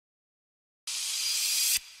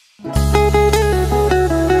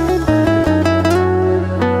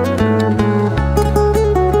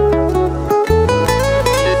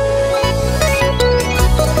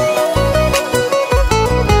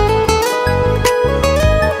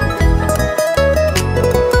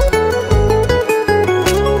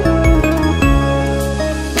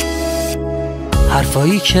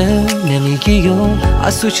حرفایی که نمیگی و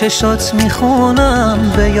از تو چشات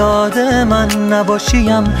میخونم، به یاد من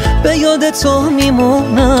نباشیم به یاد تو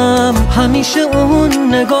میمونم. همیشه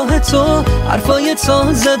اون نگاه تو حرفای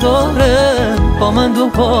تازه داره، با من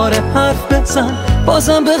دوباره حرف بزن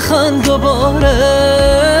بازم بخند دوباره.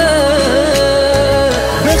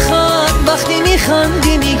 بخند وقتی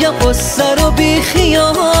میخندی میگم قصه رو بی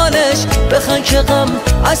خیالش، بخند که غم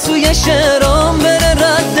از توی شعرام بره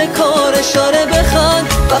رد کارش. آره بخند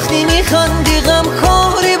وقتی میخندی غم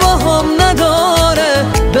کاری با هم نداره،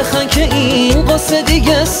 بخند که این قصه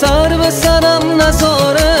دیگه سر به سرم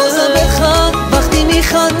نذاره. بازم بخند وقتی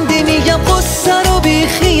میخندی میگم قصه رو بی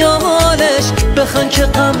خیالش، بخند که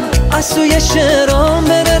غم از توی شعرام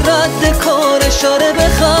بره رد کارش. آره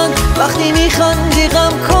بخند وقتی میخندی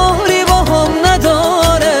غم کاری با هم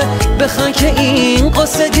نداره، بخند که این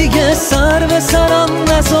قصه دیگه سر به سرم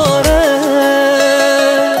نذاره.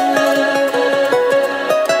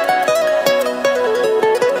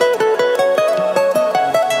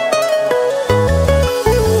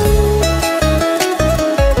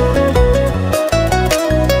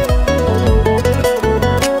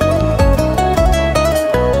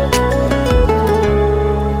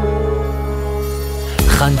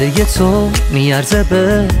 خنده تو میارزه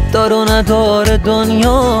به دار و ندار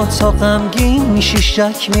دنیا، تا غمگین میشی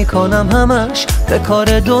شک میکنم همش به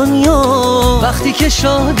کار دنیا. وقتی که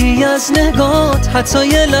شادی از نگات حتی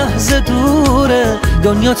یه لحظه دوره،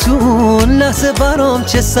 دنیا تو اون لحظه برام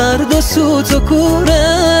چه سرد و سوت و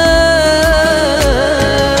کوره.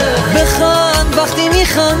 بخند وقتی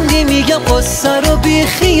میخندی میگم قصه رو بی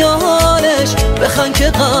خیالش، بخند که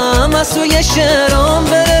غم از توی شعرام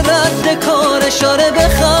بره رد کارش. آره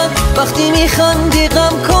بخند وقتی میخندی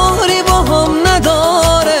غم کاری با هم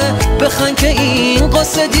نداره، بخند که این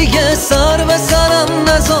قصه دیگه سر به سرم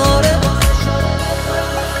نذاره.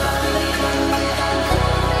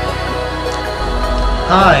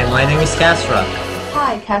 Hi, my name is Kasra.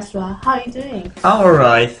 Hi Kasra, how are you doing?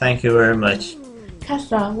 Alright, thank you very much.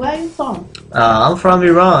 Kasra, where are you from? I'm from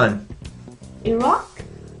Iran. Iraq?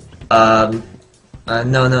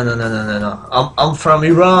 No. I'm from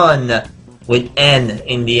Iran with N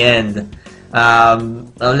in the end.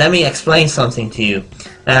 Let me explain something to you.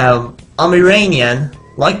 I'm Iranian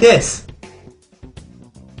like this.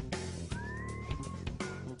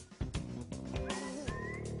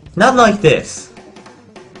 Not like this.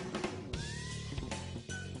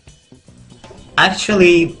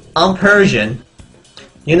 Actually, I'm Persian.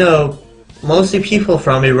 You know, mostly people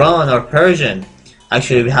from Iran are Persian.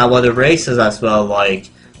 Actually, we have other races as well, like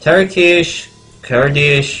Turkish,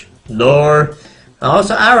 Kurdish, Lor, and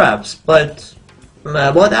also Arabs. But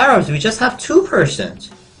what Arabs? We just have 2%.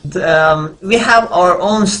 We have our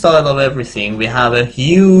own style of everything. We have a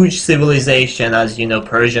huge civilization, as you know,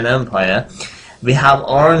 Persian Empire. We have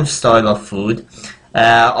our own style of food.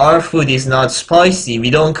 Our food is not spicy. We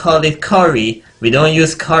don't call it curry. We don't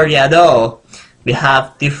use curry at all. We have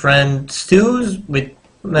different stews with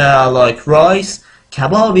like rice.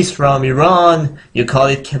 Kebab is from Iran. You call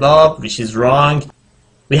it kebab, which is wrong.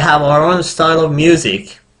 We have our own style of music.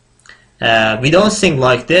 We don't sing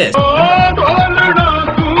like this.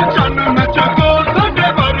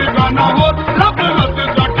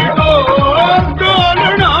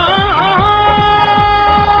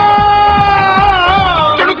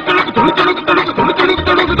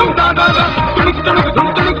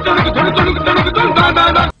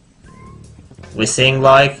 We sing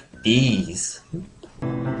like these.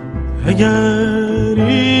 اگر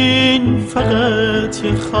این فقط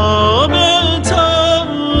یه خواب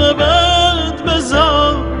تابت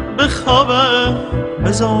بذار بخوابه،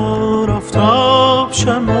 بذار آفتاب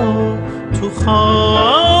شما تو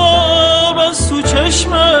خواب از تو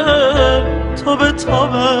چشمه تو به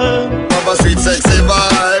تابه. Papa sweet sexy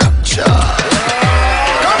vibe.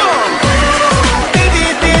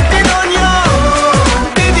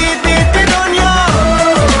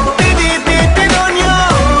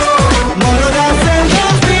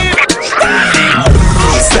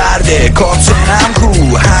 کاپشنم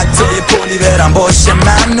کو حتی پلی برم باشه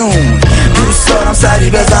ممنون. دوست دارم سری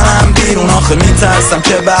بزنم بیرون، آخه میترسم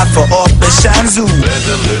که برف و آب بشن زود. There's a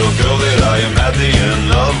little girl that I am madly in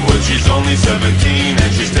love with. She's only 17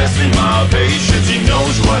 and she's testing my patience. She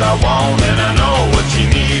knows what I want and I know what she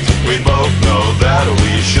needs. We both know that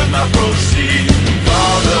we should not proceed.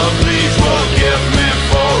 Father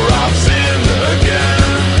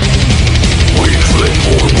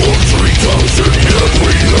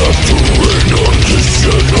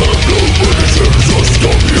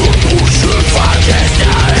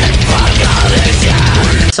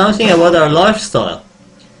something about our lifestyle.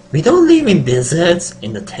 We don't live in deserts,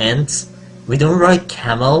 in the tents. We don't ride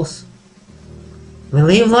camels. We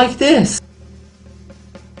live like this.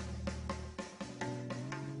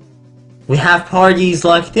 We have parties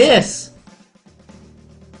like this.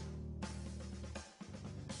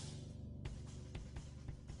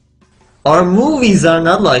 Our movies are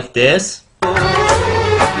not like this.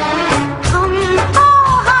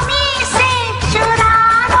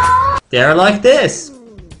 They are like this.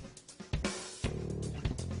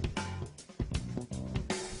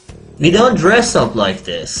 We don't dress up like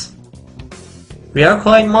this. We are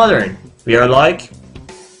quite modern. We are like...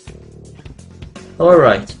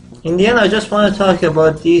 Alright. In the end, I just want to talk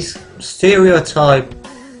about this stereotype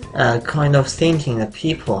kind of thinking that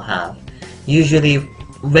people have. Usually,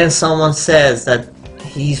 when someone says that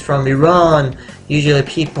he's from Iran, usually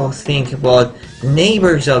people think about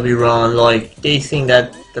neighbors of Iran, like they think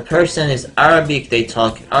that the person is Arabic, they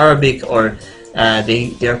talk Arabic, or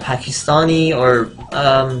they're Pakistani, or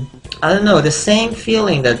I don't know, the same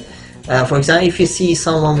feeling that, for example, if you see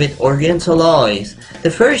someone with Oriental eyes, the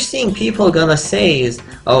first thing people are gonna say is,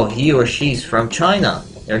 oh, he or she's from China,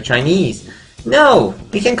 they're Chinese. No,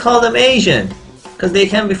 we can call them Asian, because they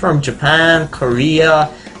can be from Japan, Korea,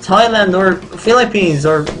 Thailand, or Philippines,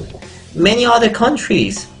 or many other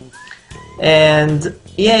countries. And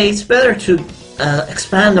yeah, it's better to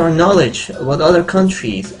expand our knowledge about other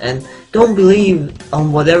countries and don't believe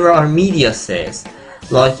on whatever our media says.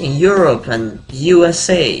 Like in Europe and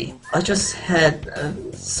USA, I just had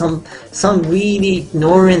some really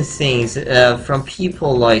ignorant things from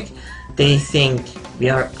people, like they think we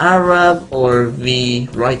are Arab or we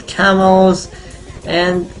ride camels,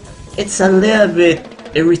 and it's a little bit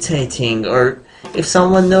irritating. Or if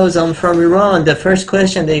someone knows I'm from Iran, the first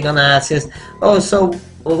question they're gonna ask is, oh, so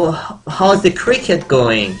how's the cricket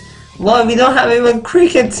going? Well, we don't have even a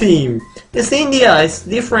cricket team. It's India, it's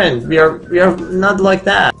different. We are not like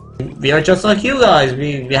that. We are just like you guys.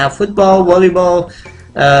 We have football, volleyball,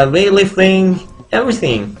 weightlifting,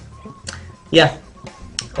 everything. Yeah.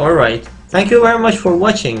 Alright. Thank you very much for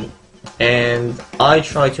watching. And I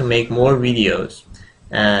try to make more videos.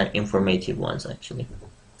 Informative ones, actually.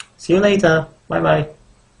 See you later. Bye bye.